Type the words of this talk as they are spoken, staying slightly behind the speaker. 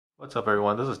What's up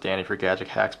everyone, this is Danny for Gadget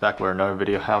Hacks back with another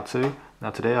video how-to.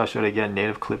 Now today I'll show you how to get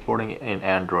native clipboarding in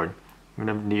Android. You're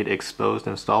going to need Xposed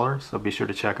installer, so be sure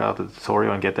to check out the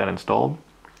tutorial and get that installed.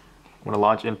 I'm going to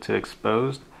launch into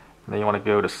Xposed, and then you want to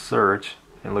go to search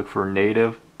and look for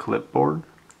native clipboard.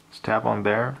 Just tap on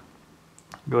there,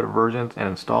 go to versions and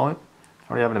install it. I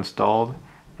already have it installed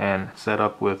and set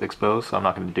up with Xposed, so I'm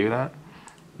not going to do that.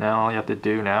 Now all you have to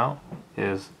do now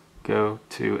is go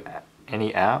to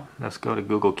any app. Let's go to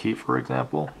Google Keep, for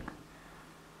example.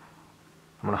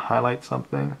 I'm going to highlight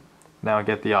something. Now I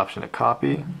get the option to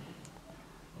copy.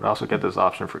 But I also get this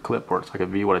option for Clipboard, so I can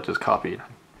view what I just copied.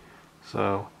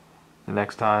 So the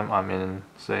next time I'm in,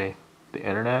 say, the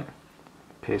internet,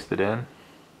 paste it in.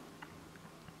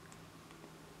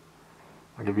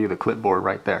 I can view the clipboard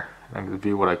right there. I can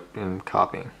view what I've been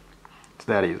copying. It's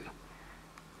that easy.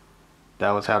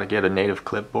 That was how to get a native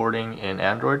clipboarding in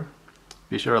Android.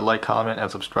 Be sure to like, comment, and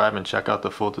subscribe, and check out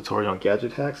the full tutorial on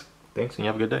Gadget Hacks. Thanks, and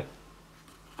you have a good day.